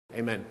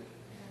Amen.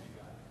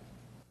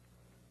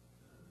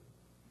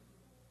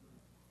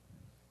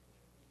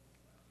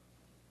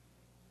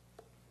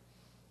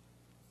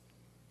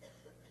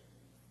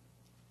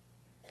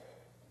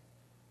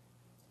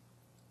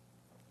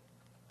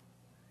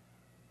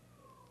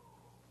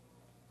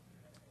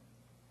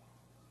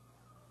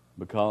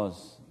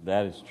 Because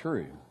that is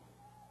true,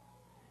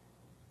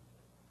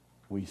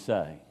 we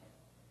say,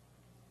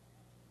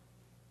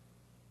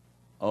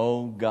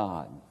 "O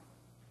God,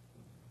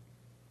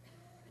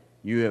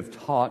 you have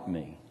taught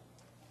me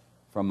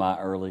from my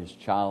earliest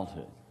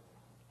childhood.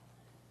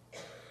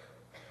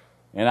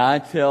 And I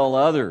tell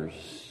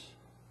others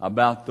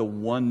about the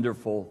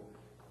wonderful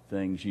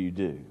things you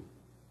do.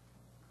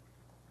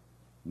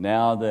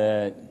 Now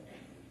that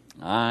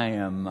I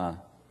am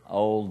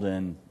old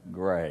and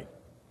gray,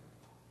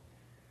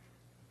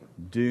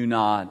 do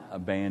not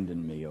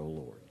abandon me, O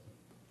Lord.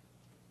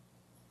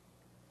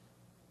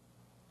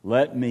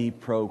 Let me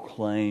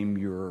proclaim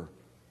your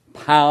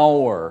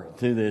power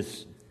to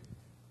this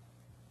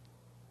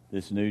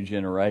new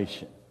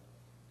generation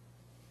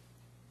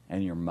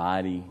and your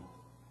mighty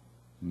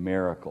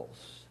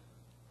miracles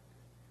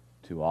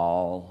to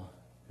all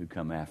who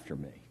come after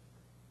me."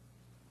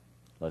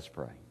 Let's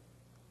pray.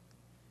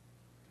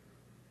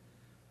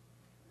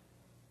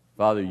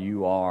 Father,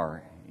 you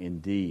are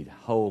indeed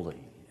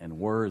holy and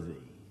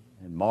worthy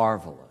and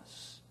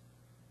marvelous.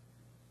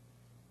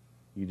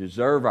 You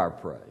deserve our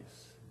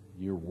praise.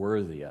 You're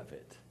worthy of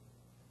it.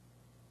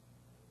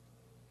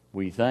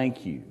 We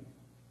thank you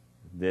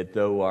that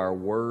though our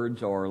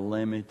words are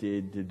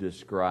limited to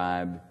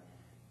describe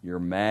your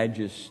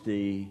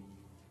majesty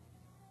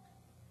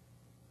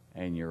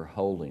and your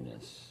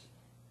holiness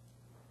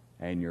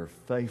and your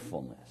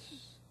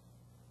faithfulness,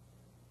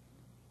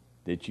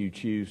 that you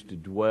choose to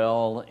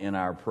dwell in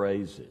our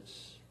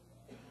praises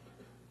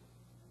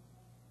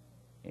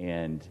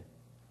and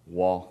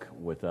walk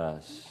with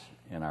us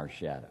in our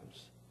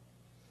shadows.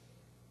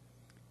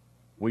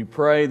 We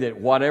pray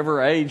that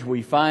whatever age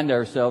we find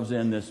ourselves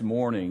in this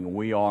morning,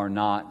 we are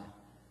not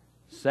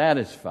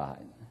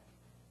satisfied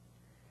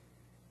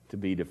to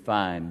be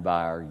defined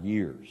by our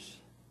years,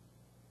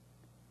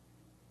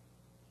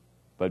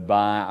 but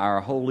by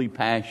our holy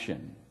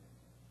passion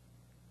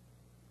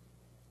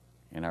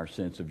and our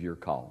sense of your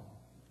call.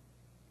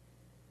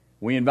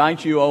 We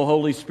invite you, O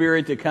Holy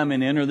Spirit, to come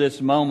and enter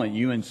this moment.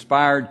 You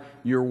inspired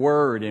your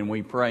word, and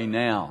we pray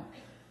now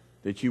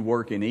that you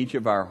work in each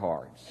of our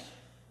hearts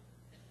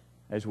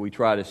as we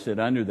try to sit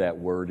under that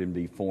word and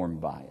be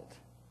formed by it.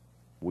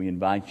 We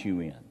invite you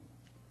in.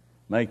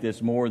 Make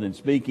this more than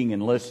speaking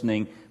and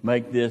listening.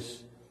 Make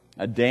this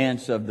a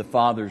dance of the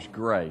Father's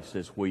grace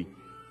as we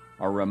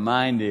are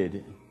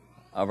reminded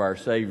of our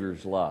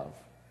Savior's love,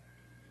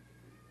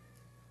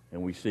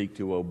 and we seek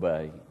to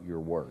obey your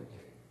word.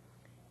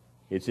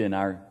 It's in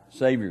our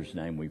Savior's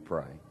name we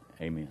pray.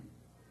 Amen.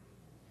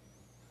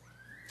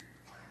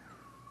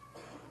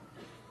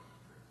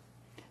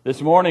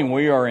 This morning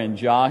we are in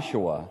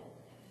Joshua.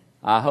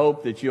 I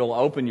hope that you'll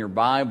open your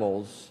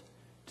Bibles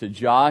to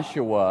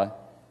Joshua,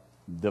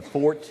 the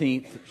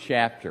 14th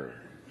chapter.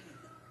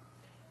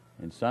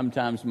 And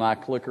sometimes my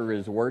clicker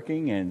is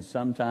working and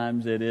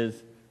sometimes it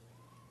is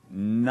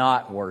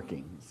not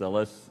working. So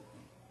let's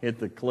hit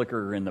the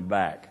clicker in the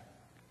back.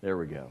 There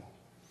we go.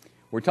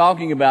 We're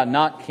talking about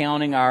not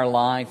counting our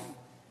life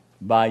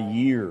by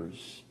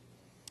years.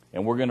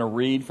 And we're going to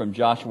read from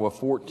Joshua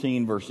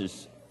 14,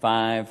 verses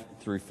 5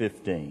 through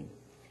 15.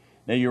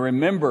 Now you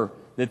remember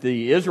that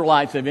the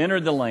Israelites have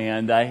entered the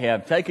land. They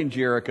have taken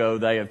Jericho.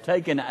 They have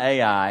taken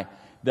Ai.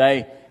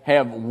 They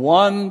have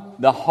won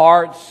the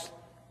hearts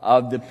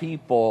of the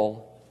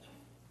people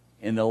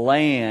in the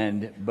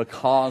land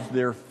because of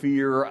their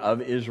fear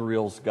of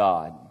Israel's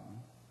God.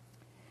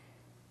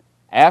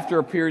 After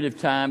a period of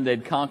time,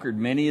 they'd conquered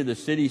many of the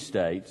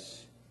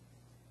city-states,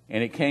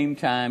 and it came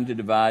time to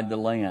divide the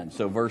land.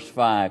 So verse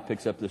 5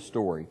 picks up the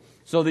story.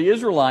 So the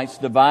Israelites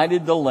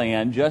divided the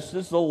land just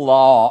as the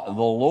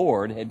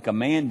Lord had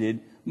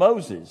commanded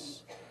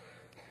Moses.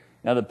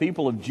 Now the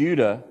people of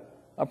Judah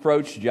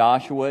approached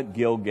Joshua at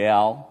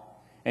Gilgal,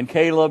 and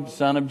Caleb,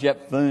 son of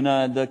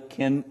Jephunneh,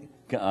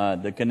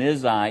 the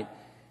Kenizzite,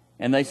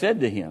 and they said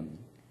to him,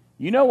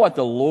 "You know what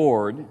the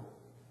Lord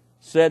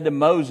said to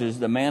Moses,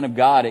 the man of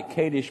God, at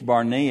Kadesh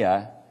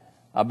Barnea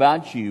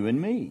about you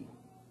and me.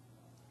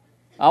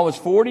 I was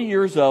 40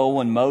 years old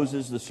when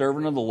Moses, the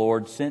servant of the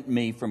Lord, sent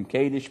me from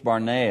Kadesh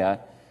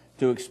Barnea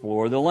to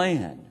explore the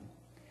land.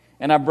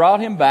 And I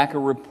brought him back a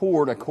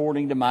report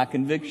according to my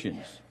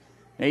convictions."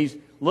 Now he's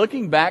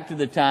looking back to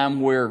the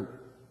time where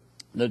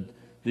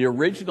the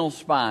original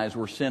spies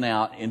were sent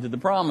out into the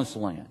promised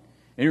land.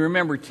 And you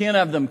remember, 10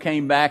 of them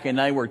came back and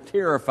they were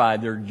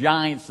terrified. There are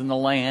giants in the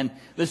land.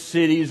 The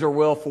cities are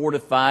well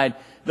fortified.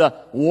 The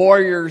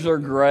warriors are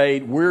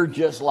great. We're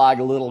just like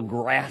little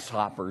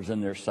grasshoppers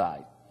in their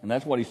sight. And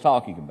that's what he's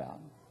talking about.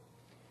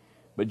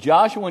 But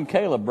Joshua and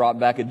Caleb brought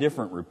back a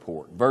different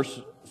report.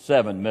 Verse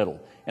 7, middle.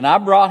 "And I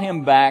brought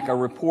him back a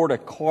report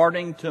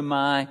according to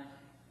my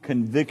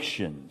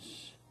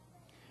convictions.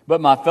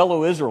 But my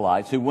fellow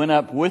Israelites who went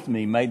up with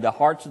me made the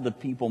hearts of the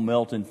people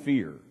melt in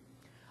fear.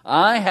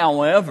 I,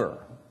 however,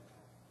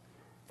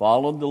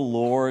 followed the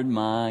Lord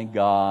my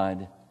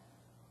God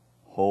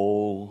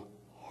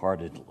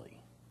wholeheartedly.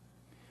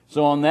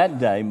 So on that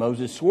day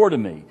Moses swore to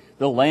me,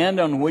 the land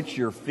on which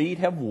your feet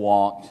have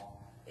walked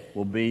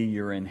will be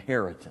your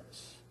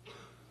inheritance,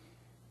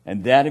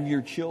 and that of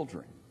your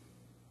children.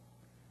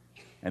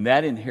 And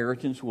that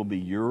inheritance will be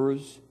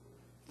yours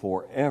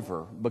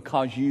forever,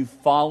 because you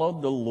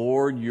followed the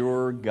Lord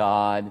your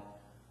God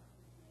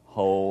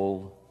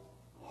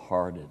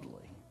wholeheartedly.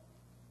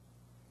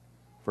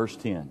 Verse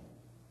 10.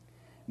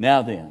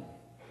 Now then,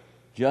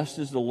 just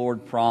as the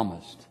Lord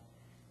promised,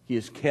 He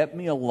has kept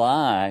me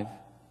alive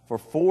for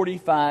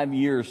 45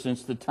 years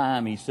since the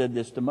time He said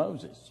this to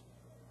Moses.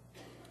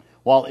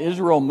 While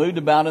Israel moved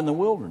about in the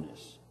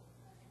wilderness,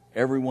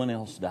 everyone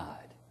else died.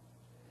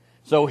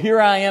 So here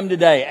I am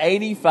today,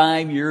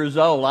 85 years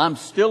old. I'm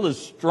still as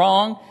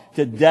strong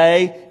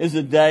today as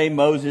the day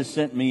Moses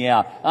sent me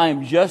out. I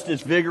am just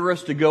as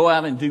vigorous to go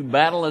out and do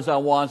battle as I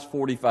was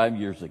 45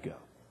 years ago.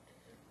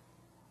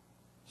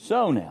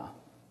 So now,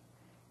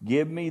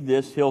 give me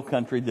this hill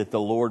country that the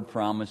Lord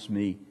promised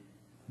me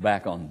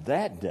back on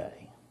that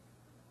day.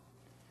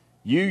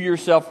 You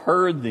yourself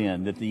heard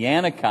then that the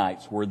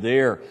Anakites were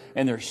there,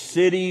 and their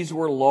cities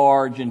were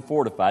large and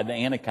fortified. The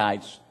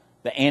Anakites,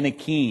 the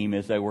Anakim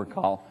as they were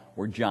called,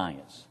 were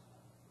giants.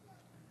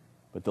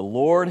 But the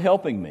Lord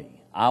helping me,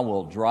 I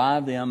will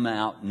drive them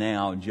out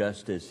now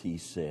just as He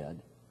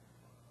said.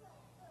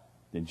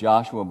 Then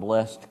Joshua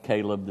blessed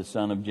Caleb the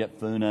son of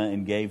Jephunneh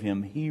and gave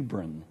him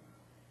Hebron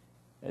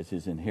as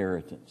his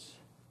inheritance.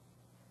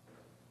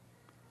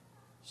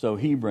 So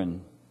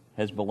Hebron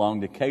has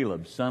belonged to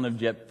Caleb, son of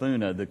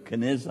Jephunneh the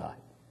Kenizzite,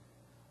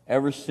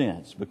 ever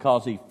since,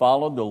 because he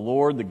followed the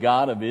Lord, the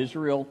God of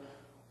Israel,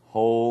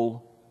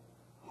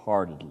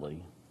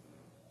 wholeheartedly.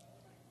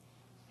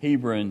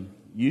 Hebron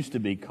used to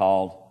be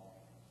called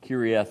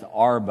Kiriath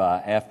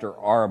Arba, after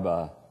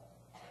Arba,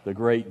 the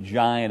great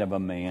giant of a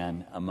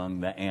man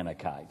among the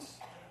Anakites.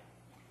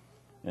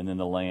 And then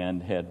the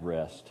land had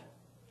rest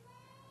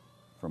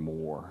from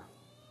war.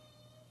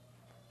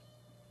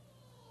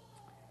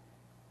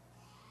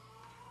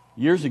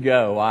 Years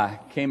ago, I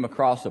came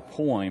across a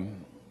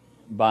poem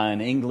by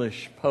an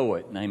English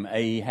poet named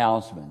A. E.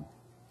 Housman.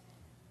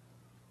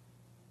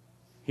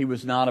 He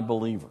was not a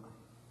believer.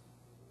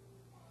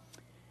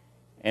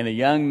 And a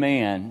young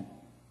man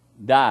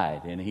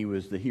died, and he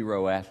was the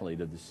hero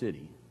athlete of the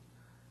city.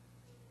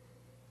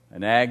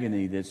 An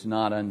agony that's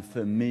not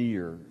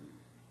unfamiliar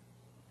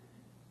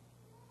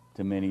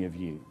to many of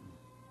you.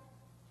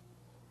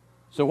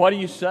 So what do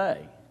you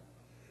say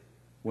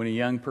when a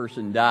young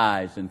person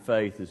dies and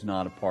faith is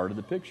not a part of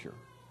the picture?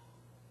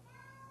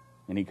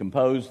 And he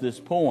composed this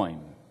poem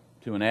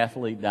to an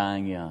athlete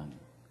dying young.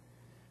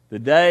 The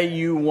day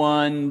you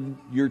won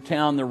your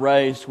town the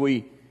race,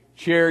 we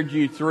cheered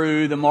you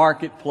through the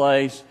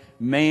marketplace.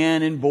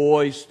 Man and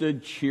boy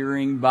stood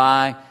cheering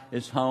by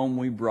as home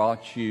we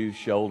brought you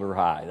shoulder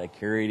high. They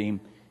carried him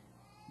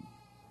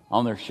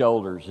on their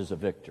shoulders as a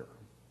victor.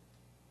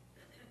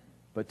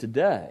 But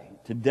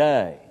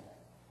today,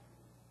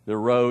 the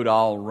road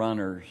all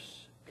runners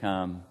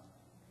come.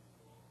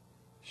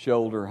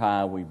 Shoulder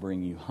high we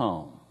bring you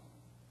home,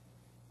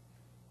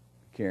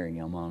 carrying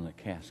him on a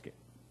casket.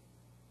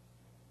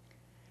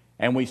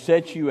 And we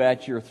set you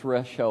at your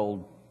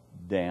threshold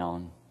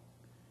down,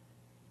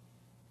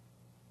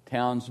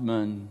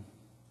 townsman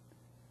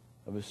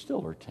of a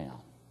stiller town.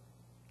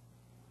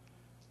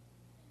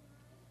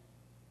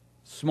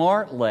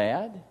 Smart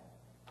lad,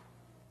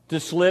 to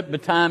slip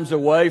betimes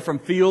away from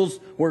fields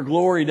where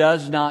glory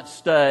does not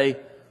stay,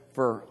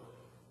 for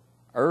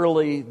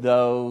early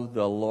though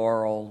the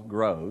laurel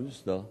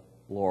grows, the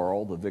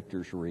laurel, the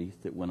victor's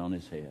wreath that went on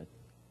his head,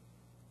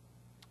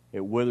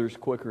 it withers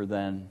quicker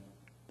than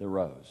the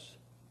rose.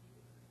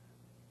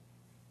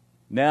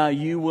 Now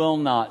you will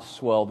not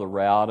swell the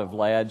rout of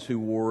lads who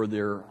wore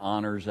their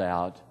honors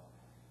out,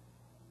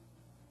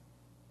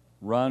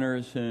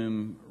 runners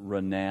whom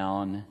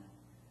renown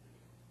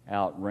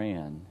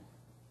outran,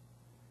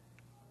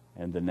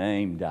 and the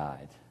name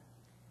died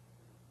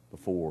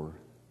before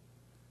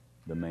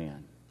the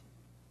man.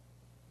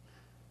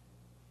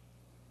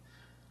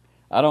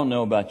 I don't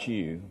know about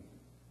you,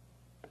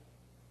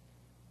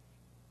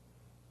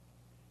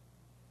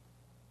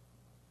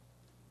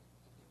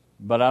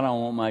 but I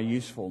don't want my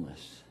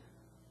usefulness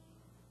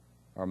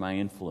or my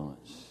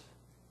influence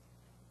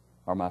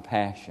or my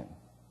passion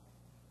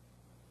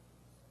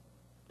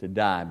to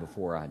die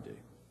before I do.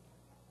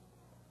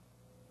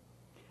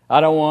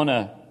 I don't want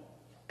to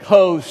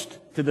coast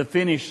to the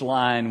finish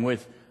line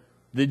with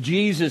the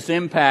Jesus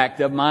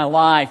impact of my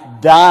life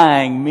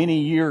dying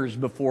many years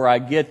before I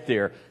get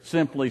there,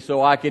 simply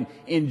so I can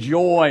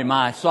enjoy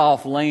my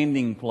soft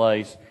landing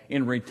place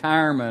in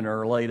retirement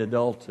or late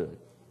adulthood.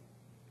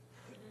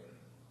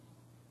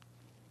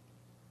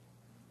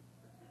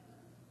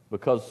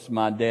 Because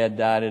my dad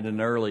died at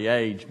an early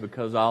age,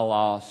 because I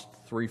lost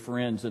 3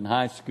 friends in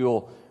high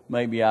school,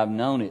 maybe I've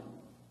known it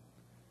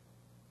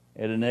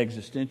at an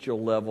existential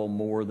level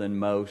more than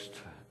most,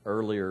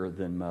 earlier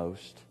than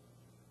most.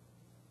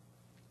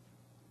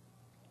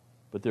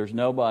 But there's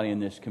nobody in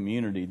this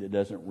community that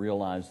doesn't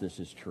realize this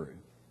is true.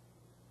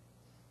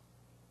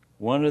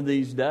 One of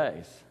these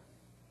days,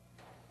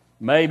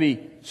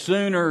 maybe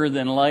sooner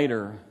than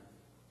later,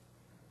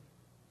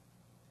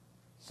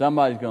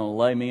 somebody's going to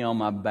lay me on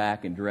my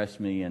back and dress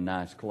me in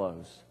nice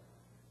clothes.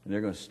 And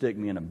they're going to stick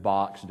me in a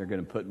box, and they're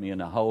going to put me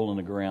in a hole in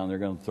the ground. They're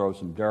going to throw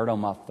some dirt on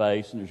my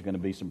face, and there's going to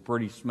be some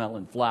pretty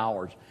smelling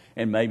flowers,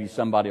 and maybe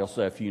somebody will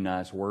say a few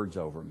nice words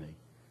over me.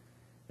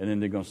 And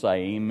then they're going to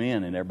say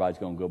amen, and everybody's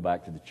going to go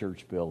back to the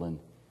church building,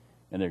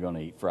 and they're going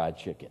to eat fried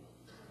chicken.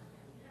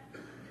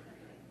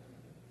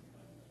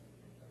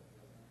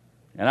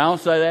 And I don't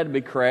say that to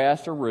be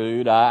crass or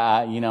rude.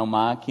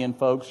 My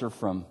kinfolks are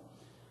from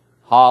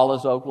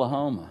Hollis,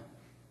 Oklahoma.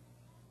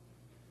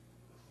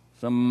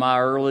 Some of my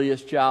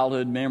earliest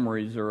childhood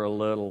memories are a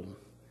little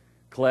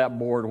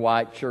clapboard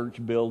white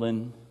church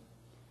building,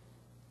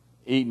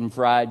 eating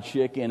fried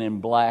chicken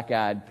and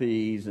black-eyed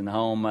peas and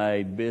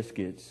homemade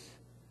biscuits,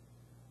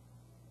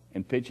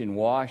 and pitching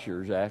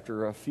washers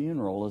after a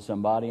funeral of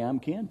somebody I'm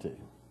kin to.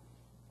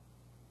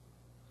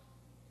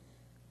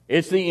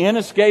 It's the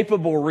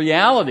inescapable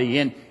reality,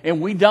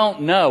 and we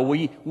don't know.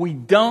 We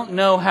don't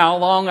know how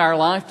long our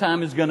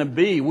lifetime is going to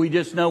be. We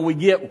just know we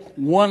get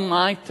one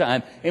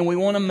lifetime, and we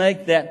want to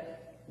make that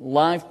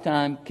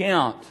lifetime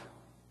count.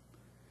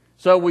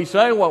 So we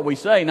say what we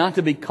say, not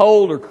to be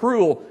cold or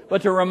cruel,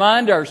 but to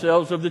remind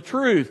ourselves of the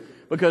truth,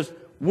 because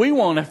we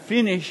want to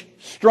finish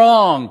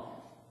strong,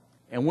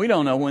 and we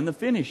don't know when the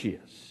finish is.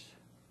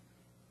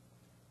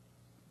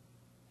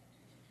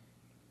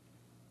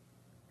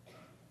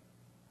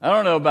 I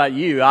don't know about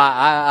you.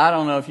 I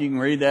don't know if you can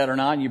read that or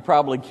not. You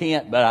probably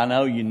can't, but I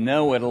know you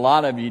know it. A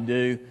lot of you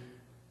do.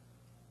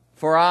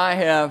 For I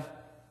have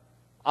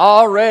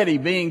already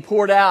being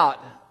poured out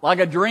like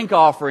a drink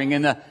offering,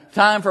 and the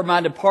time for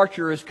my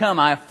departure has come.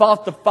 I have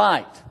fought the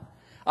fight.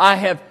 I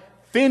have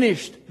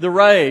finished the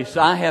race.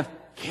 I have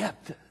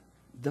kept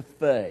the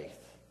faith.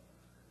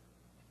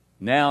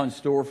 Now in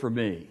store for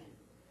me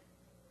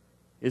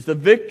is the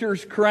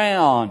victor's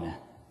crown.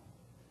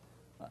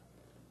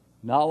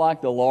 Not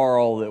like the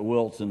laurel that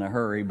wilts in a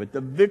hurry, but the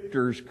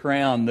victor's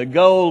crown, the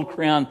gold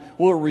crown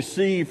we'll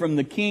receive from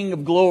the King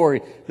of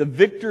glory. The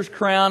victor's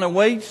crown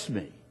awaits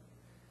me,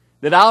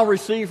 that I'll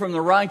receive from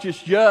the righteous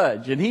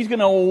judge. And He's going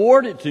to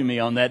award it to me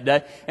on that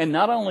day. And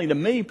not only to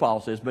me,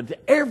 Paul says, but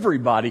to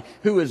everybody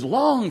who has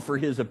longed for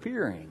His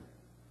appearing.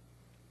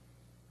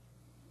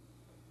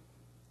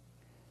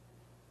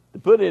 To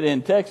put it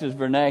in Texas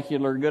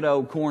vernacular, good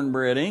old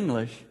cornbread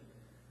English,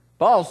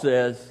 Paul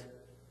says,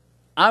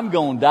 I'm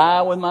going to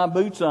die with my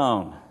boots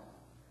on.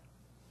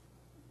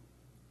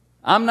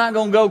 I'm not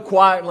going to go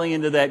quietly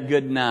into that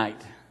good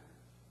night.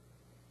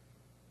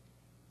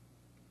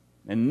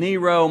 And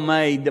Nero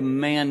may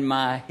demand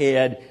my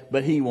head,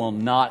 but he will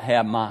not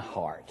have my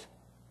heart.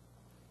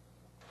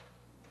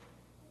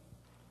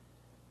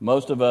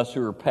 Most of us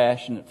who are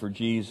passionate for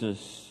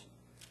Jesus,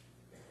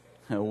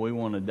 we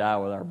want to die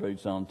with our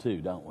boots on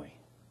too, don't we?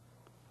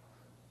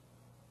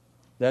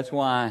 That's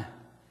why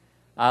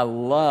I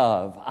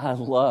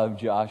love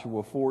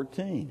Joshua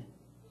 14.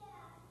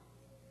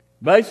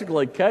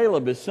 Basically,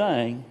 Caleb is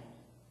saying,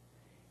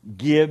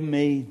 give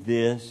me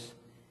this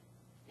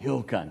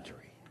hill country.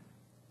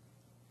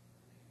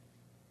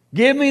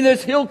 Give me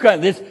this hill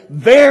country, this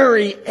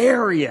very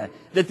area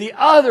that the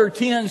other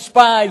 10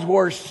 spies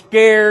were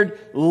scared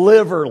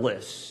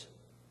liverless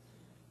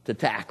to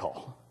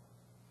tackle.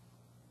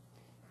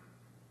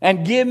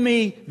 And give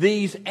me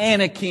these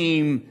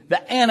Anakim,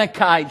 the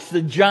Anakites,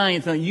 the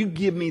giants. Now, you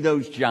give me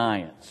those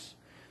giants.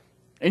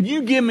 And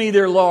you give me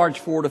their large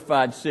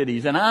fortified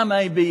cities. And I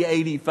may be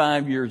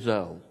 85 years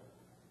old.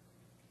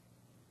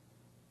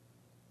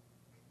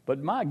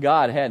 But my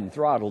God hadn't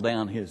throttled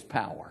down His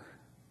power.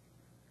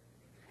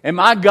 And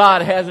my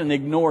God hasn't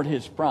ignored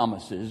His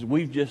promises.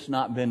 We've just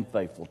not been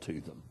faithful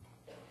to them.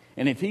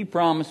 And if He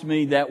promised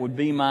me that would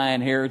be my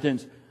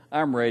inheritance,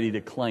 I'm ready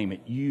to claim it.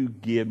 You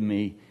give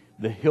me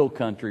the hill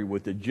country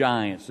with the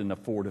giants and the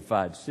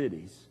fortified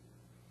cities.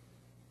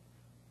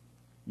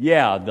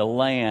 Yeah, the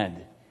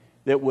land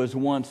that was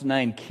once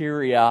named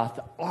Kiriath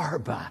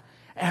Arba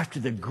after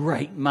the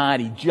great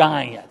mighty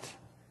giant.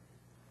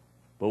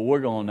 But we're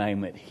going to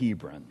name it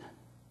Hebron.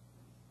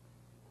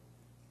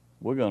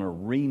 We're going to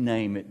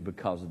rename it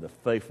because of the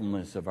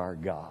faithfulness of our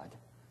God.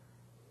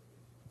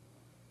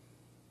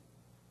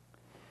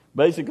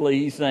 Basically,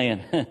 he's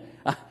saying,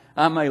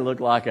 I may look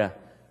like an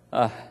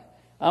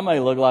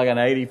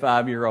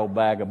 85-year-old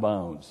bag of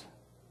bones.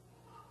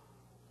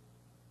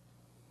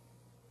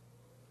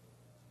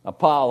 A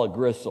pile of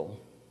gristle.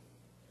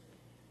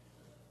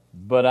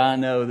 But I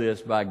know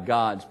this by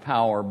God's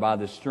power, by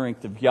the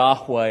strength of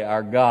Yahweh,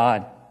 our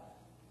God,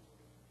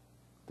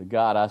 the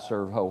God I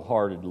serve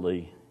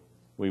wholeheartedly,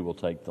 we will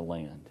take the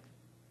land.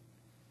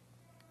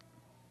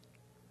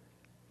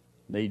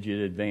 Need you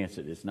to advance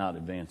it. It's not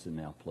advancing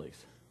now,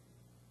 please.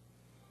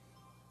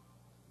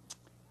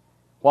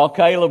 While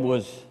Caleb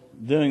was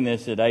doing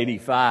this at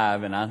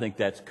 85, and I think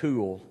that's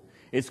cool.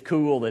 It's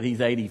cool that he's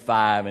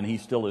 85 and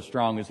he's still as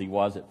strong as he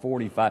was at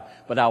 45.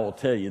 But I will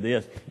tell you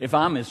this, if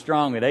I'm as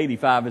strong at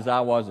 85 as I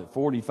was at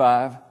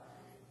 45,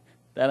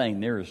 that ain't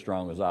near as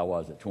strong as I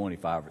was at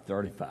 25 or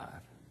 35.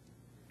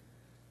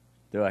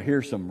 Do I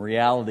hear some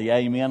reality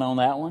amen on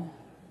that one?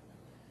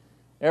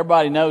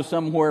 Everybody knows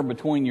somewhere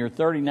between your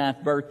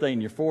 39th birthday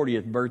and your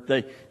 40th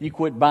birthday, you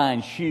quit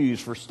buying shoes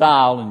for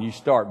style and you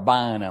start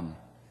buying them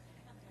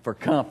for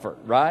comfort,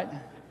 right?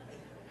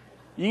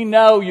 You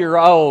know you're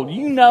old.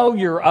 You know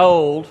you're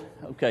old.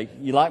 Okay,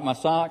 you like my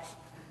socks?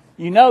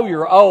 You know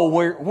you're old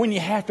when you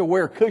have to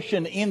wear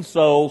cushioned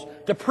insoles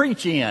to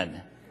preach in.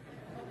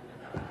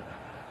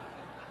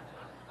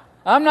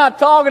 I'm not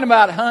talking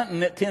about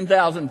hunting at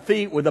 10,000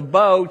 feet with a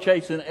bow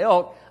chasing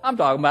elk. I'm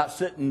talking about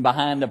sitting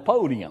behind a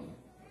podium.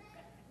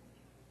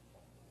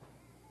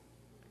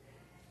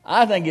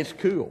 I think it's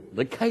cool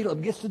that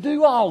Caleb gets to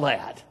do all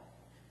that.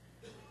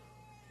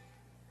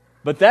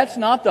 But that's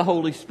not the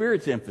Holy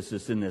Spirit's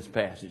emphasis in this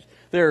passage.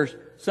 There's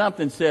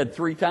something said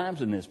 3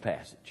 times in this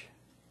passage.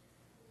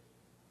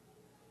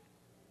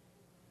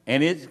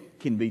 And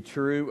it can be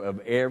true of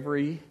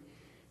every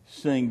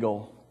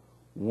single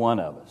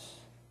one of us.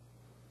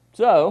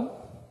 So,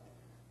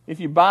 if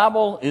your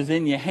Bible is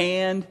in your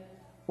hand,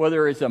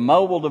 whether it's a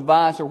mobile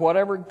device or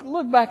whatever,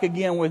 look back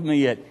again with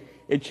me at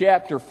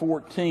chapter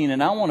 14,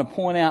 and I want to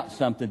point out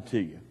something to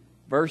you.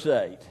 Verse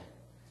 8.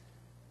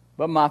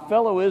 But my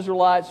fellow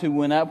Israelites who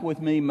went up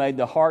with me made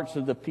the hearts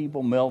of the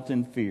people melt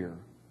in fear.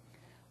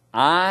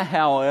 I,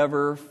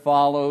 however,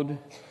 followed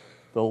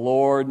the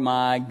Lord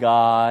my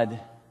God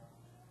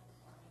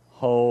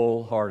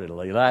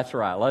wholeheartedly. That's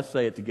right. Let's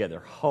say it together.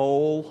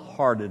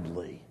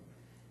 Wholeheartedly.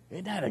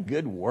 Isn't that a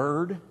good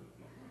word?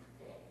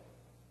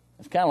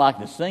 It's kind of like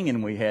the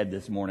singing we had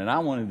this morning. I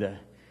wanted to,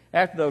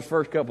 after those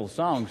first couple of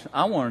songs,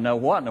 I want to know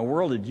what in the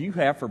world did you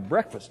have for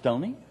breakfast,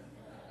 Tony?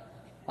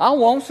 I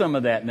want some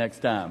of that next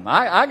time.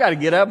 I got to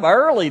get up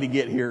early to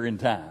get here in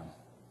time.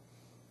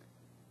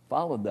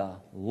 Follow the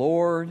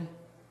Lord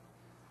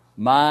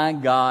my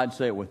God,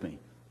 say it with me,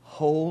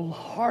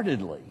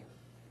 wholeheartedly.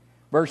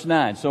 Verse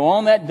 9, so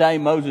on that day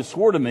Moses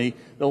swore to me,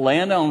 the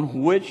land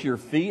on which your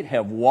feet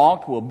have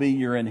walked will be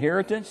your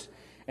inheritance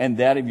and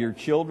that of your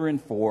children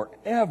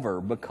forever,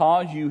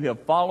 because you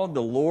have followed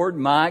the Lord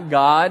my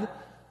God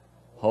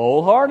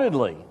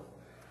wholeheartedly.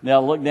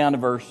 Now look down to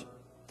verse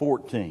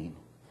 14.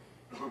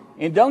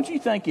 And don't you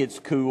think it's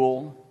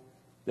cool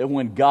that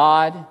when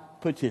God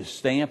puts his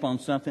stamp on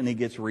something, it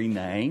gets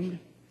renamed?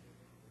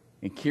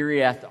 And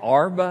Kiriath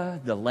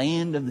Arba, the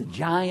land of the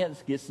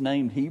giants, gets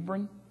named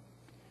Hebron.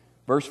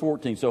 Verse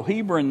 14, so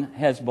Hebron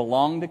has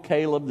belonged to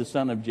Caleb, the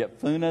son of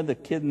Jephunneh, the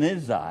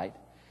Kenizzite,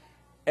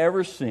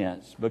 ever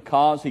since,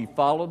 because he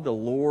followed the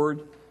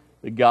Lord,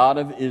 the God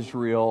of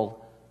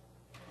Israel,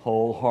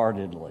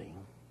 wholeheartedly.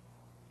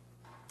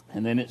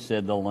 And then it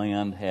said the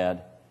land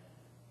had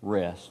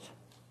rest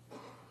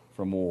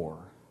from war.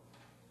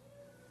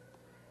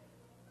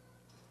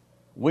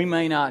 We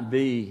may not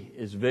be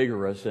as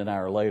vigorous in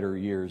our later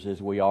years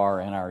as we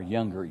are in our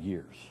younger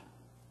years.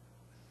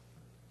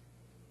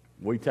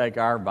 We take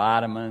our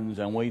vitamins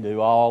and we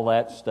do all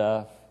that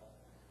stuff,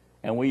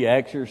 and we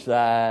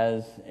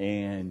exercise,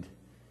 and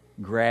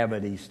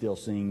gravity still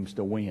seems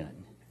to win.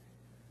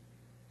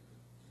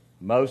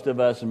 Most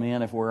of us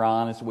men, if we're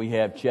honest, we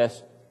have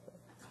chest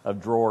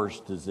of drawers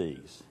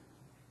disease.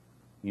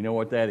 You know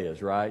what that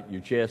is, right?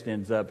 Your chest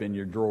ends up in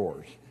your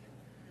drawers.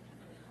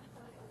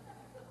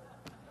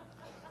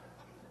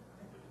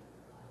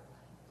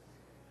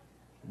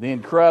 The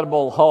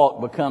Incredible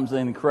Hulk becomes the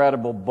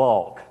Incredible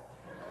Bulk.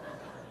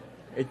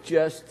 It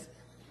just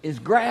is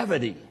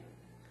gravity.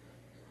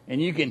 And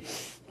you can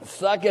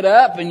suck it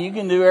up and you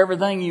can do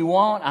everything you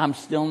want. I'm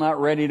still not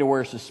ready to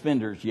wear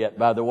suspenders yet,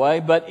 by the way,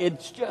 but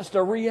it's just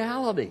a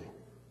reality.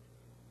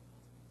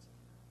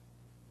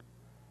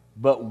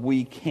 But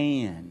we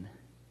can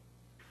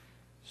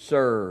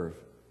serve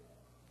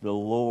the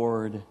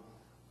Lord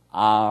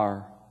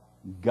our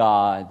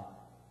God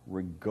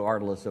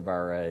regardless of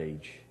our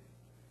age,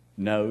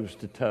 nose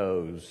to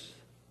toes,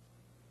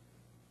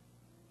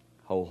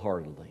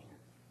 wholeheartedly.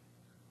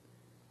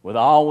 With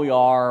all we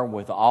are,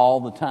 with all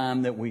the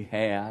time that we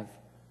have,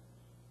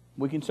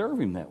 we can serve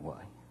him that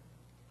way.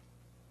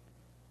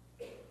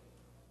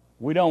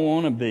 We don't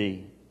want to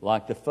be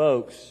like the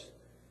folks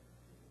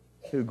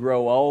who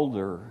grow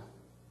older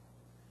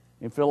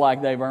and feel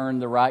like they've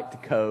earned the right to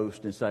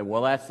coast and say,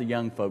 well, that's the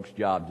young folks'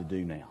 job to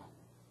do now.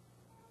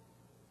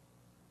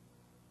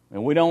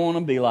 And we don't want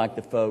to be like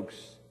the folks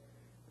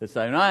that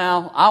say, no,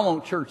 I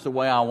want church the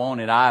way I want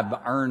it. I've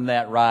earned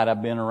that right.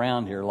 I've been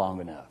around here long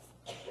enough.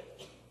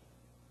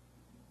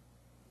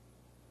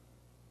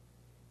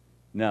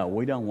 No,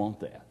 we don't want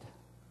that.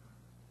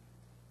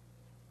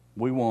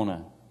 We want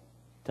to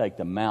take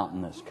the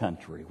mountainous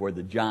country where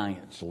the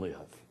giants live,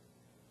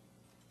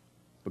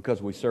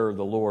 because we serve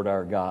the Lord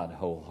our God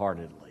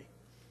wholeheartedly.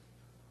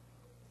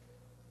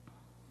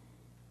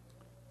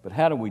 But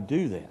how do we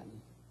do that?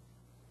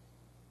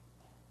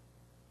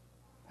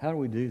 How do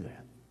we do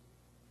that?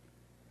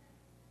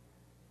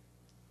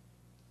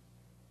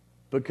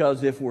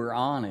 Because if we're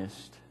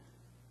honest,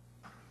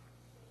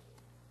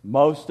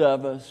 most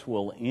of us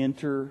will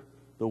enter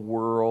the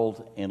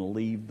world and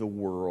leave the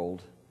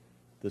world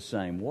the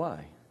same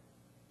way.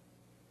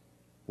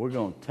 We're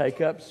going to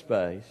take up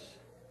space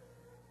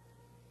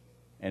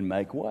and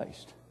make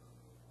waste.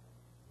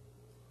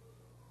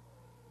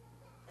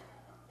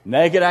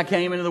 Naked I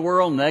came into the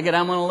world, naked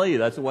I'm going to leave.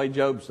 That's the way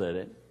Job said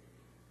it.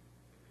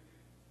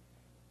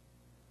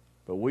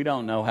 But we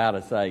don't know how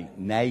to say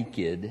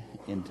naked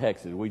in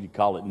Texas. We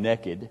call it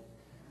naked.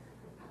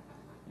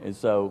 And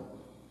so,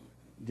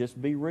 just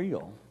be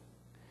real.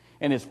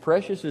 And as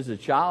precious as a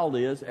child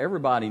is,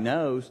 everybody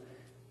knows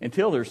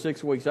until they're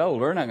 6 weeks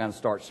old, they're not going to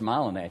start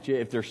smiling at you.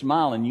 If they're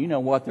smiling, you know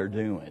what they're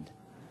doing.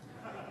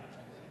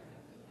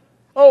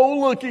 Oh,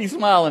 look, he's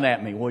smiling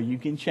at me. Well, you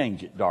can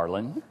change it,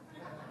 darling.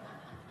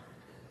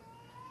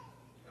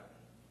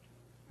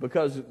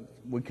 Because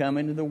we come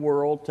into the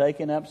world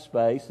taking up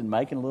space and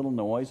making a little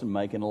noise and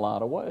making a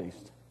lot of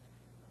waste.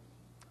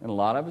 And a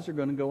lot of us are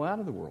going to go out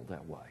of the world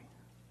that way.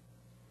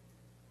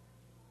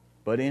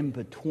 But in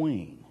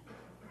between,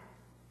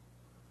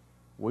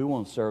 we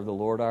want to serve the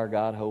Lord our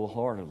God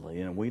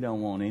wholeheartedly, and we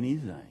don't want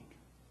anything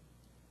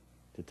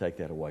to take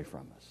that away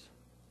from us.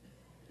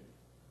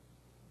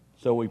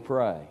 So we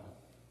pray,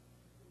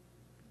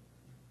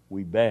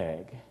 we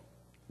beg,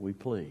 we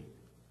plead.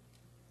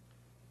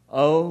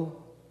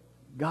 Oh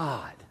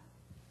God,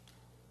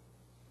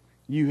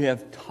 you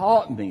have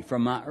taught me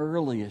from my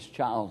earliest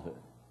childhood.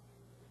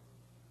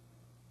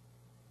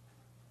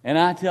 And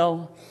I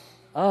tell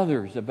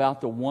others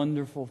about the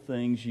wonderful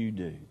things you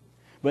do.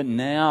 But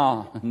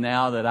now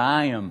that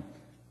I am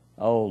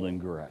old and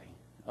gray,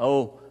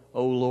 oh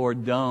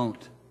Lord,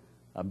 don't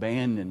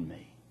abandon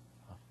me.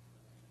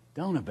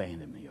 Don't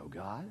abandon me, oh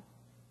God.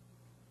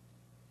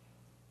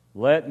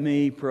 Let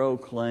me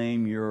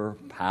proclaim your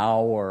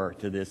power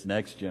to this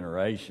next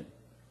generation.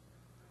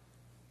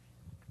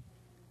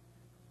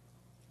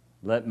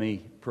 Let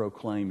me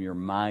proclaim your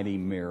mighty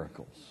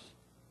miracles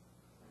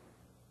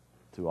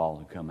to all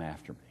who come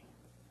after me.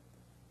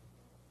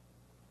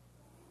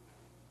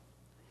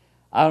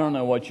 I don't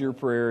know what your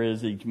prayer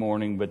is each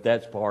morning, but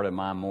that's part of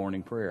my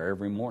morning prayer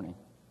every morning.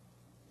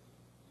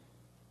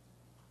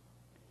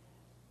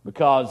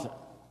 Because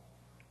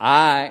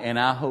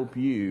I hope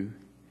you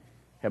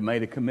have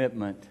made a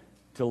commitment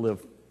to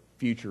live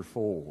future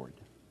forward.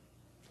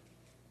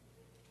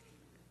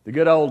 The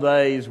good old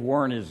days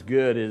weren't as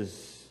good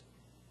as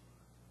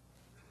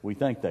we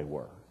think they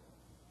were.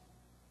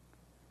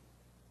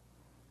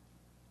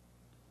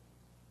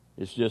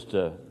 It's just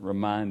a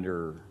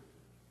reminder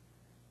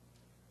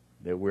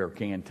that we're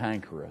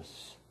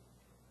cantankerous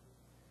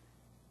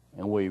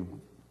and we've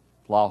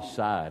lost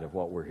sight of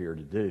what we're here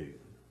to do.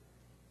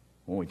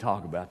 When we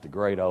talk about the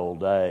great old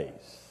days,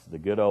 the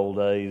good old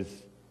days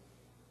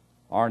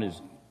aren't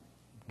as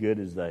good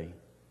as they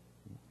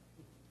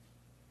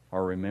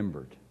are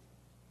remembered.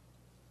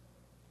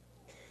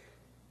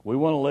 We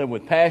want to live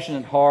with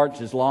passionate hearts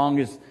as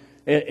long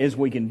as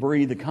we can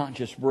breathe a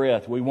conscious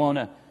breath. We want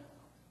to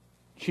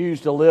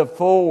choose to live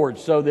forward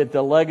so that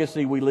the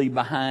legacy we leave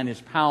behind is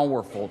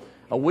powerful.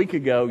 A week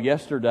ago,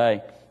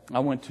 yesterday, I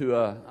went to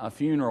a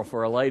funeral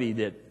for a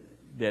lady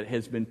that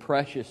has been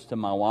precious to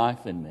my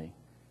wife and me,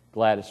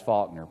 Gladys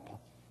Faulkner.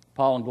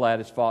 Paul and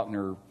Gladys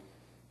Faulkner,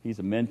 he's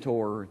a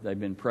mentor. They've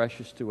been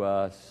precious to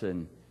us,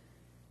 and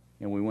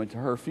we went to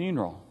her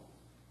funeral.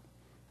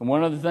 And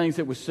one of the things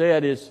that was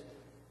said is,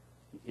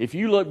 if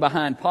you look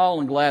behind Paul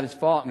and Gladys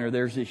Faulkner,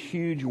 there's this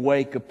huge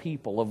wake of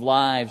people, of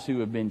lives who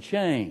have been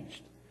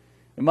changed.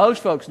 And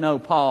most folks know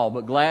Paul,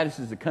 but Gladys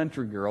is a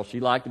country girl. She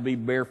liked to be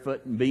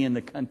barefoot and be in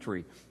the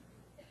country.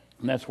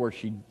 And that's where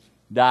she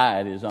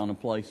died, is on a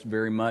place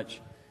very much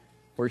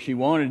where she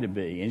wanted to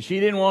be. And she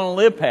didn't want to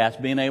live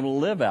past being able to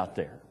live out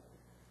there.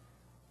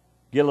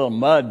 Get a little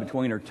mud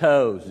between her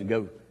toes and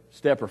go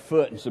step her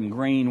foot in some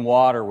green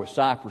water with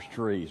cypress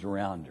trees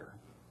around her.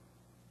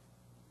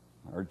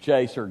 Or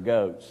chase her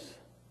goats.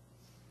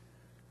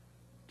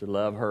 To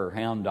love her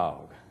hound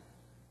dog.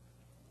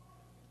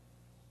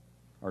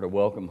 Or to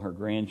welcome her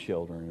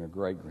grandchildren and her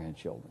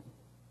great-grandchildren.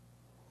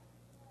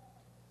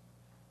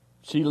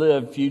 She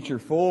lived future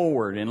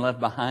forward and left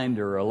behind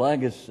her a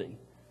legacy.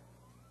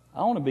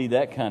 I want to be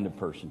that kind of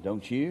person,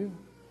 don't you?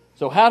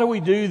 So how do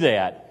we do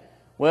that?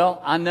 Well,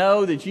 I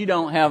know that you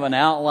don't have an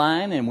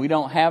outline, and we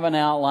don't have an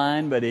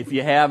outline, but if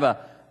you have a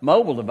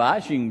mobile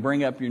device, you can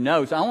bring up your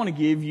notes. I want to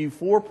give you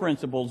 4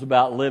 principles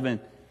about living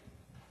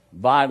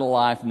vital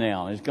life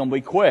now. And it's going to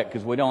be quick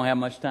because we don't have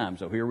much time.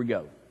 So here we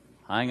go.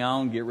 Hang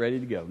on, get ready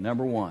to go.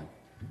 Number 1,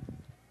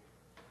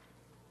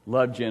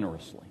 love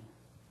generously.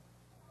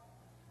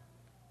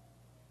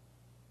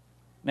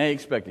 Now you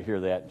expect to hear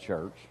that in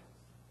church.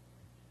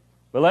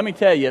 But let me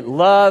tell you,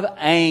 love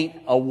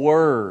ain't a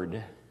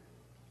word.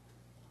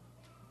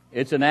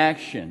 It's an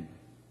action.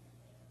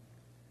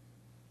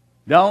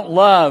 Don't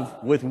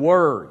love with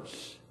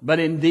words, but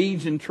in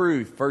deeds and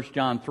truth. 1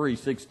 John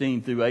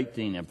 3:16 through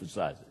 18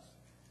 emphasizes.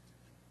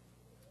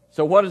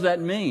 So what does that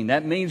mean?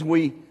 That means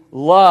we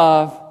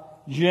love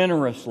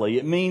generously.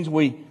 It means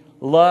we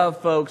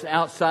love folks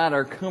outside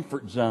our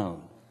comfort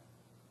zone.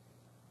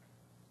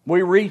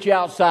 We reach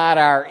outside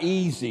our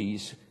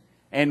easies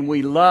and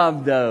we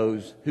love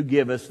those who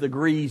give us the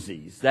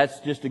greasies. That's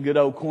just a good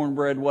old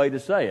cornbread way to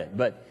say it,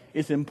 but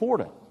it's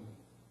important.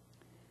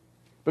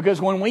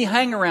 Because when we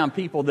hang around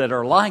people that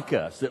are like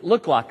us, that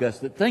look like us,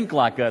 that think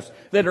like us,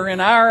 that are in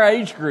our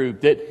age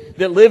group, that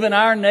live in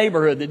our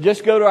neighborhood, that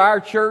just go to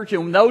our church,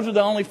 and those are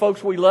the only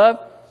folks we love,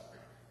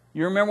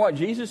 you remember what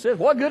Jesus said?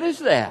 What good is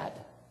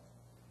that?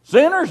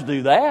 Sinners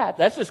do that.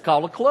 That's just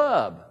called a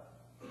club.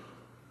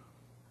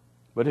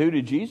 But who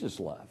did Jesus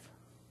love?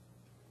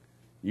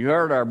 You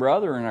heard our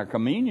brother in our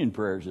communion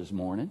prayers this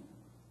morning.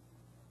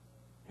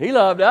 He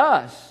loved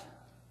us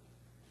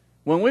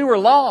when we were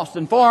lost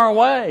and far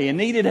away and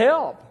needed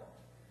help.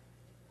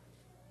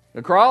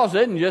 The cross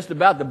isn't just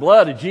about the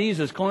blood of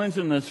Jesus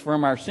cleansing us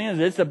from our sins.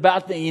 It's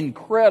about the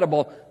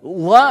incredible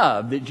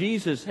love that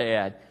Jesus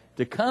had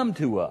to come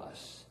to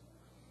us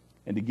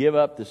and to give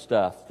up the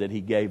stuff that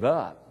He gave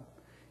up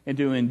and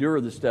to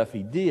endure the stuff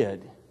He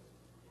did.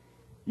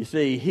 You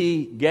see,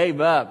 He gave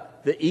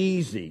up the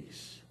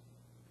easies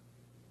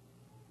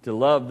to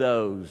love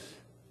those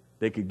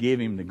that could give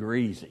Him the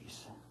greasies.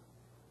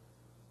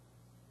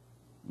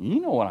 You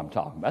know what I'm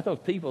talking about. Those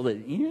people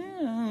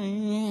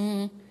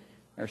that,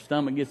 their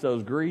stomach gets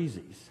those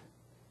greasies.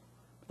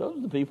 Those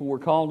are the people we're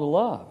called to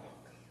love.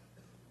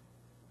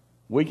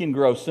 We can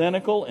grow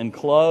cynical and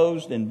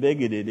closed and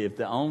bigoted if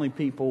the only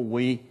people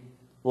we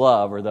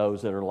love are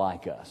those that are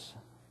like us.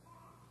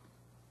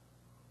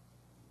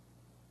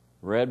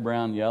 Red,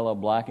 brown, yellow,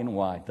 black, and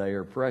white. They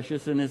are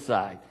precious in His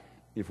sight.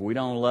 If we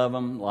don't love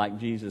them like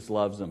Jesus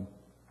loves them,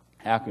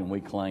 how can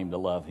we claim to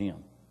love Him?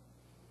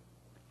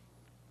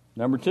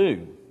 Number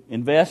 2,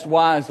 invest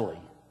wisely.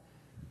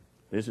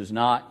 This is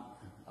not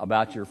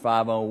about your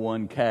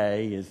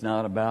 501k. It's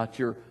not about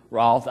your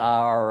Roth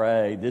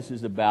IRA. This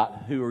is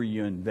about who are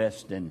you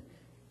investing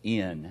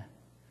in.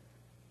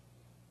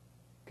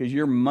 Because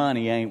your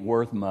money ain't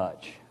worth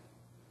much.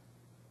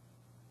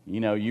 You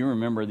know, you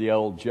remember the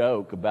old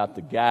joke about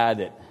the guy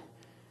that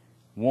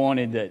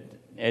wanted that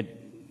at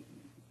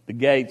the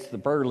gates, the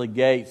pearly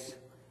gates,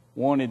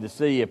 wanted to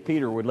see if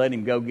Peter would let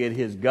him go get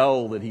his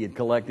gold that he had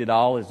collected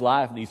all his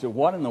life. And he said,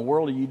 "What in the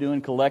world are you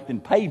doing collecting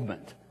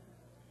pavement?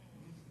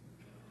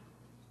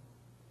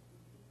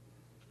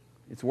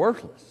 It's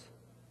worthless."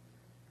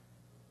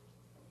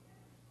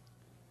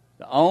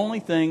 The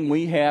only thing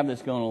we have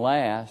that's going to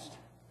last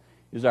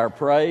is our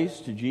praise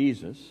to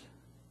Jesus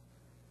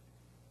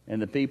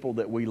and the people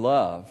that we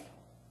love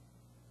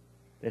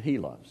that He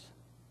loves.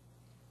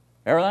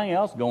 Everything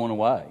else going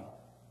away.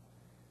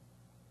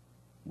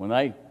 When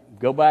they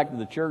go back to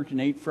the church and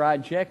eat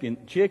fried chicken,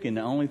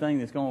 the only thing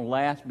that's going to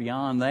last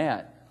beyond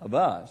that of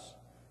us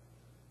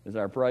is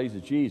our praise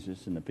of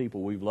Jesus and the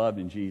people we've loved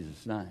in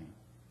Jesus' name.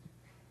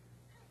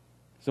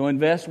 So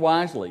invest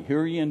wisely. Who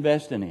are you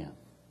investing in?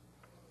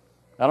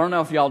 I don't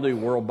know if y'all do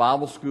World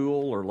Bible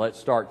School or Let's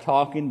Start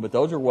Talking, but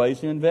those are ways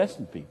to invest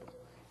in people.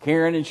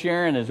 Caring and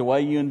sharing is a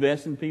way you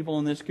invest in people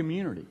in this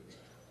community.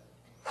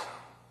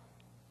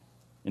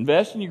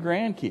 Invest in your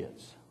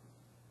grandkids.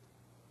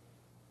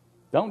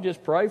 Don't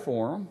just pray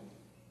for them.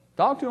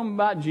 Talk to them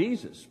about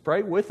Jesus.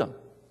 Pray with them.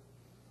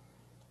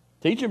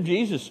 Teach them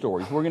Jesus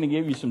stories. We're going to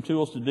give you some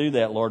tools to do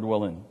that, Lord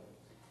willing.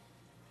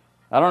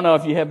 I don't know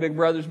if you have big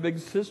brothers, big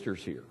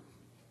sisters here.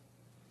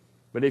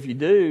 But if you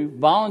do,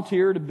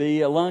 volunteer to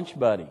be a lunch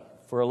buddy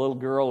for a little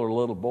girl or a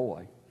little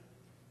boy.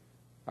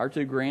 Our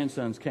 2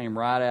 grandsons came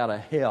right out of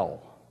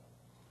hell.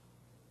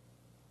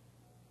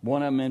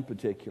 One of them in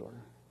particular.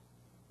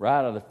 Right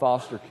out of the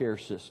foster care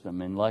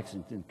system in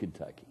Lexington,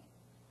 Kentucky.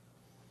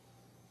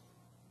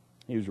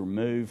 He was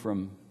removed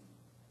from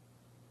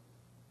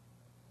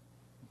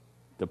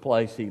the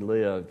place he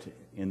lived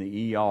in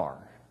the ER.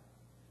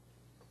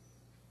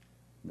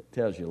 That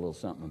tells you a little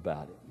something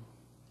about it.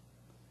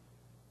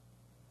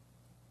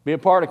 Be a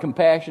part of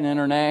Compassion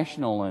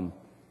International and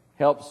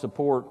help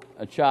support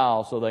a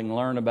child so they can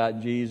learn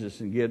about Jesus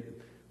and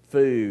get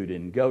food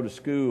and go to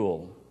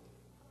school.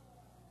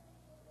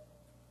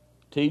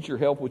 Teach or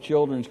help with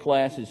children's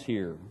classes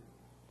here.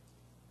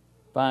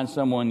 Find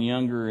someone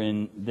younger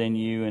than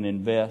you and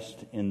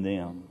invest in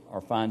them.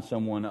 Or find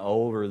someone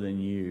older than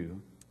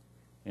you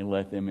and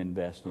let them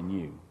invest in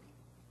you.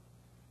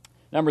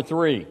 Number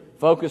 3,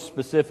 focus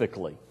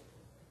specifically.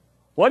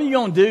 What are you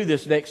going to do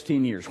this next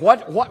 10 years?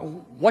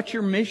 What's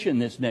your mission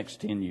this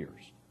next 10 years?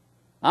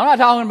 I'm not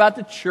talking about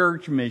the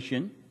church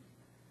mission.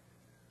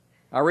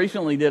 I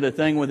recently did a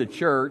thing with a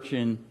church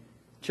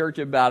of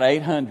about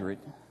 800.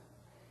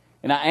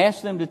 And I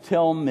asked them to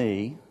tell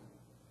me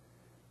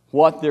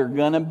what they're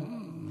going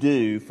to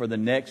do for the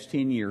next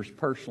 10 years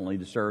personally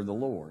to serve the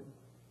Lord.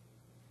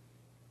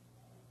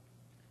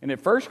 And at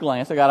first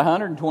glance, I got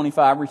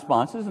 125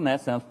 responses, and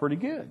that sounds pretty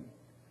good.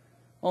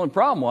 Only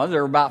problem was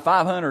there were about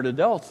 500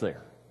 adults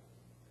there.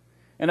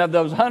 And of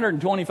those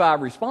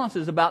 125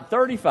 responses, about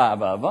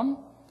 35 of them,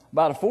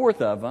 about a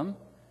fourth of them,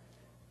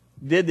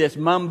 did this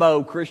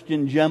mumbo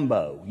Christian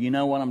jumbo. You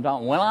know what I'm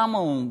talking about? Well, I'm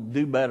going to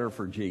do better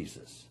for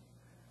Jesus.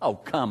 Oh,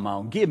 come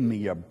on, give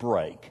me a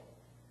break.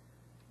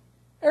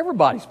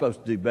 Everybody's supposed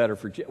to do better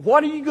for Jesus.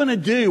 What are you going to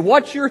do?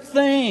 What's your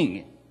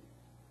thing?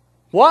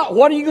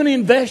 What are you going to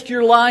invest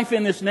your life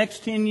in this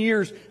next 10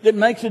 years that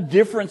makes a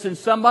difference in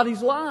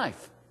somebody's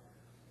life?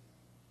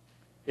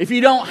 If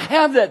you don't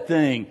have that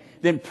thing,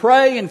 then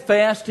pray and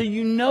fast till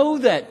you know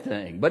that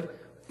thing. But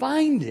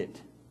find it.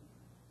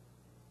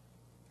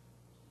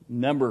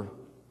 Number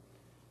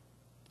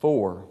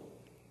 4,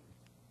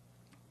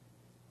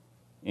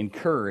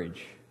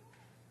 encourage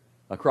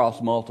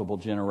across multiple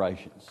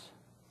generations.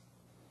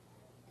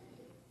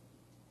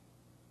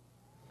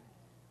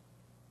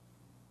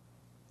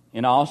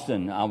 In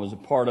Austin, I was a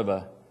part of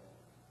an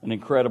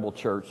incredible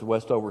church, the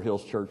Westover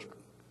Hills Church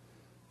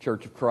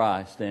of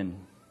Christ, and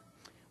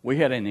we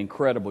had an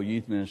incredible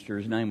youth minister.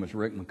 His name was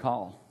Rick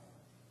McCall.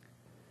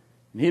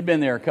 And he'd been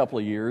there a couple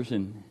of years,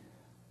 and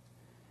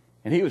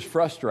he was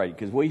frustrated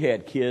because we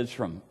had kids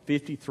from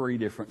 53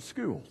 different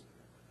schools.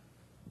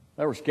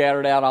 They were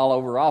scattered out all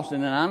over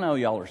Austin, and I know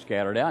y'all are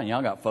scattered out, and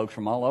y'all got folks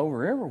from all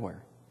over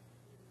everywhere.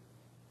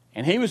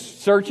 And he was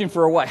searching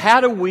for a way.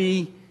 How do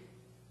we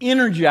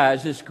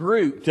energize this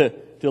group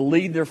to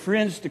lead their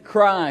friends to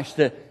Christ,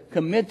 to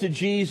commit to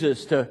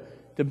Jesus, to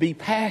be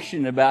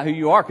passionate about who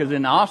you are? Because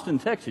in Austin,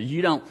 Texas,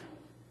 you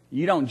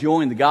don't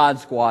join the God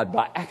Squad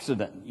by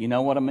accident. You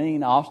know what I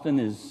mean? Austin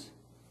is,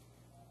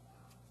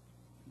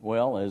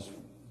 well, as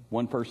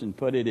one person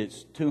put it,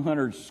 it's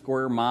 200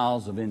 square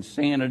miles of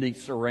insanity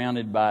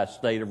surrounded by a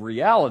state of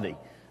reality.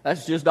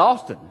 That's just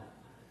Austin.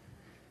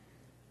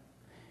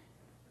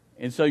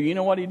 And so you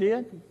know what he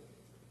did?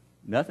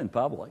 Nothing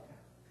public.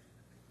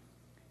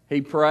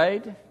 He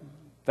prayed,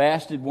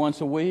 fasted once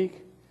a week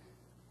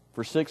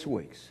for 6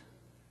 weeks.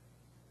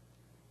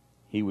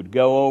 He would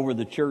go over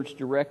the church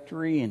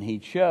directory and he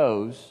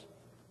chose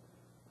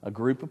a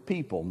group of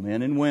people,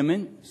 men and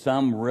women,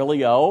 some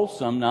really old,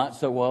 some not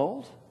so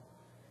old.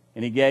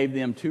 And he gave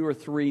them 2 or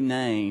 3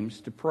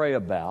 names to pray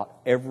about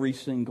every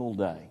single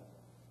day.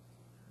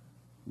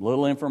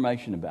 Little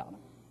information about them.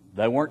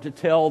 They weren't to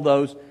tell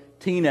those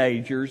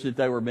teenagers that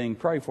they were being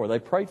prayed for. They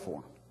prayed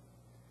for them.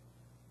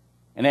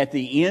 And at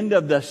the end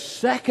of the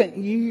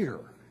 2nd year,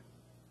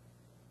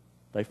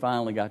 they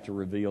finally got to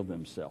reveal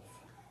themselves.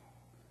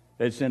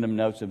 They'd send them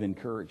notes of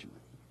encouragement.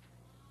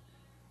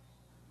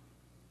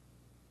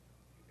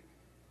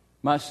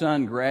 My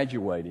son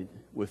graduated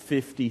with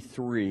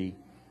 53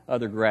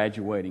 other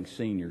graduating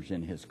seniors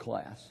in his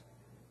class.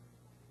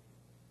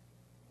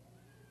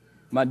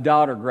 My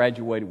daughter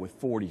graduated with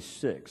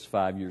 46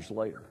 5 years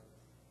later.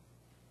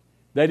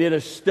 They did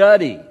a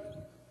study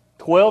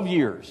 12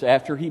 years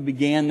after he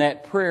began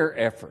that prayer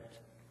effort.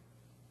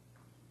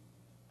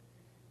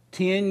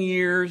 10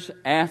 years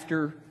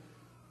after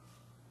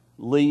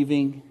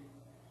leaving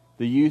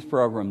the youth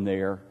program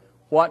there,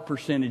 what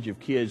percentage of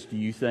kids do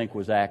you think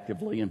was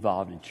actively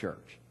involved in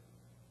church?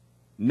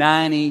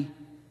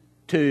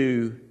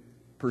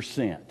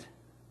 92%.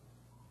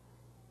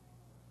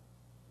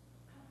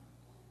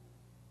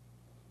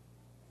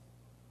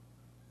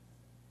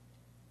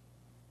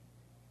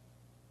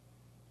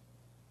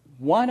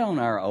 Why don't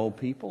our old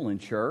people in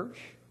church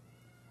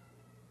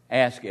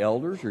ask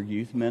elders or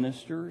youth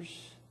ministers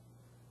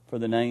for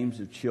the names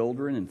of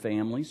children and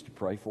families to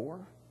pray for?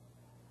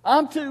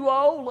 I'm too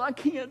old. I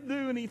can't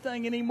do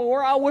anything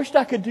anymore. I wished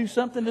I could do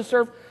something to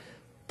serve.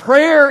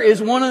 Prayer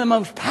is one of the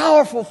most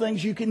powerful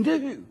things you can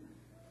do.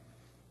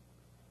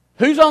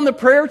 Who's on the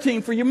prayer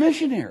team for your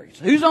missionaries?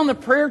 Who's on the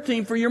prayer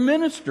team for your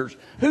ministers?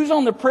 Who's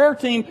on the prayer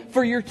team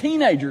for your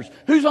teenagers?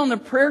 Who's on the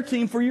prayer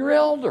team for your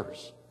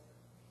elders?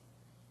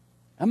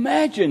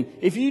 Imagine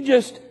if you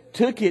just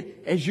took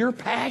it as your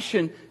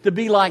passion to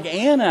be like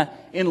Anna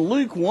in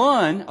Luke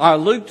 1 or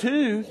Luke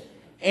 2,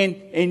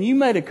 and you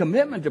made a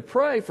commitment to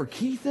pray for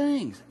key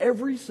things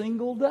every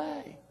single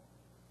day.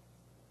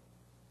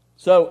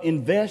 So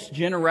invest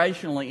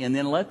generationally and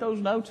then let those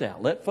notes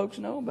out. Let folks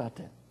know about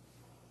that.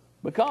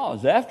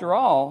 Because after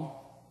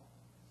all,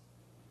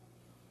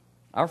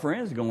 our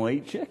friends are going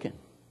to eat chicken.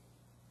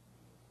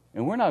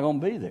 And we're not going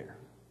to be there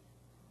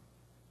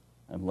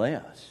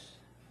unless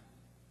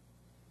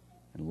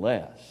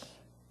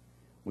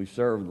we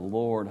serve the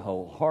Lord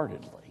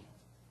wholeheartedly.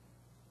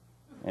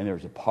 And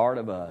there's a part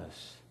of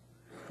us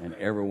and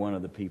every one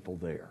of the people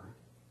there.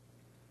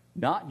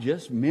 Not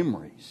just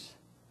memories,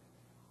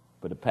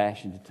 but a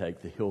passion to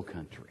take the hill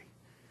country.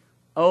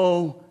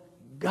 Oh,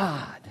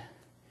 God,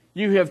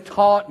 you have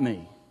taught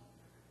me.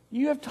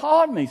 You have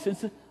taught me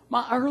since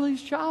my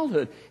earliest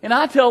childhood. And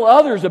I tell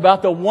others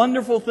about the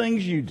wonderful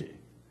things you do.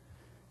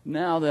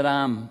 Now that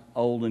I'm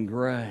old and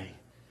gray,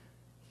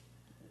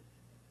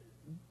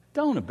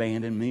 don't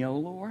abandon me, O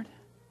Lord,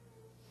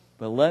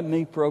 but let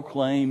me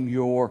proclaim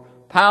your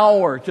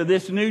power to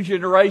this new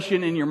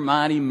generation and your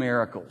mighty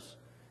miracles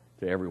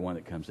to everyone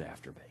that comes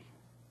after me.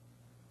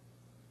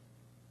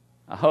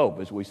 I hope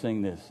as we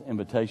sing this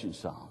invitation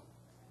song,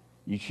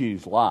 you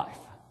choose life,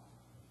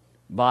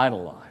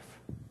 vital life,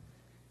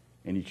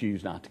 and you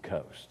choose not to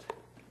coast.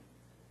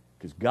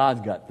 Because God's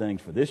got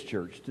things for this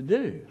church to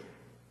do,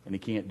 and He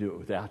can't do it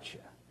without you.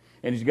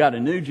 And He's got a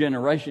new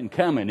generation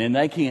coming, and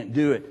they can't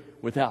do it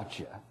without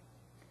you.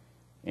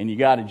 And you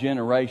got a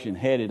generation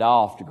headed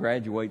off to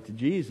graduate to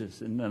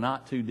Jesus in the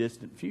not too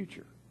distant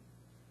future.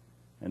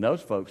 And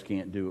those folks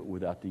can't do it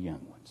without the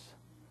young ones.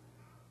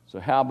 So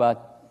how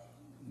about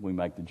we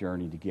make the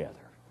journey together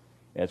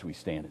as we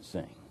stand and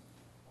sing?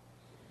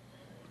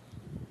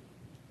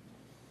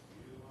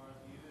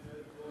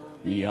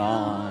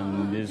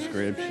 Beyond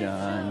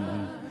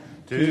description,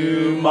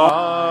 too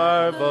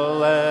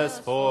marvelous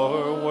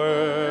for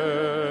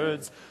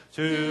words,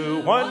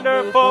 too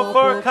wonderful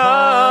for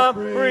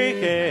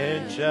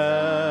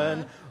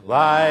comprehension,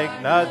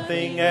 like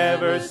nothing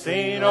ever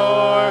seen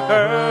or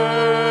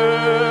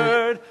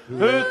heard.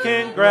 Who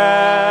can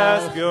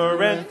grasp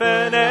your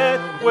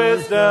infinite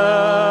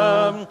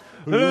wisdom?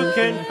 Who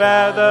can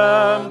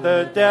fathom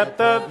the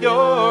depth of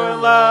your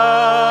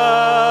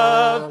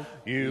love?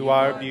 You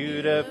are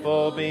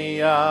beautiful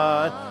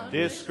beyond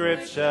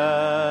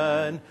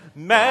description,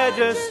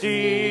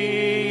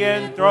 majesty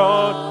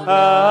enthroned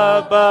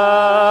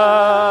above.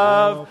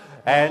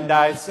 And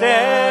I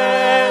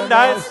stand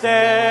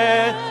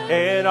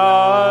in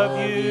awe of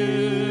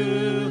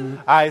you.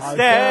 I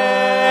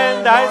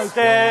stand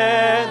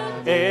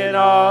in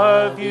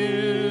awe of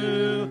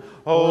you.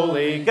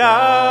 Holy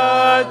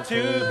God,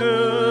 to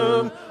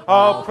whom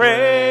all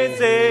praise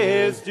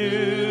is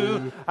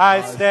due,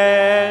 I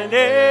stand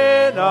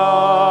in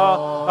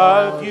awe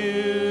of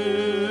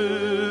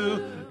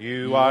you.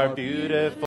 You are beautiful.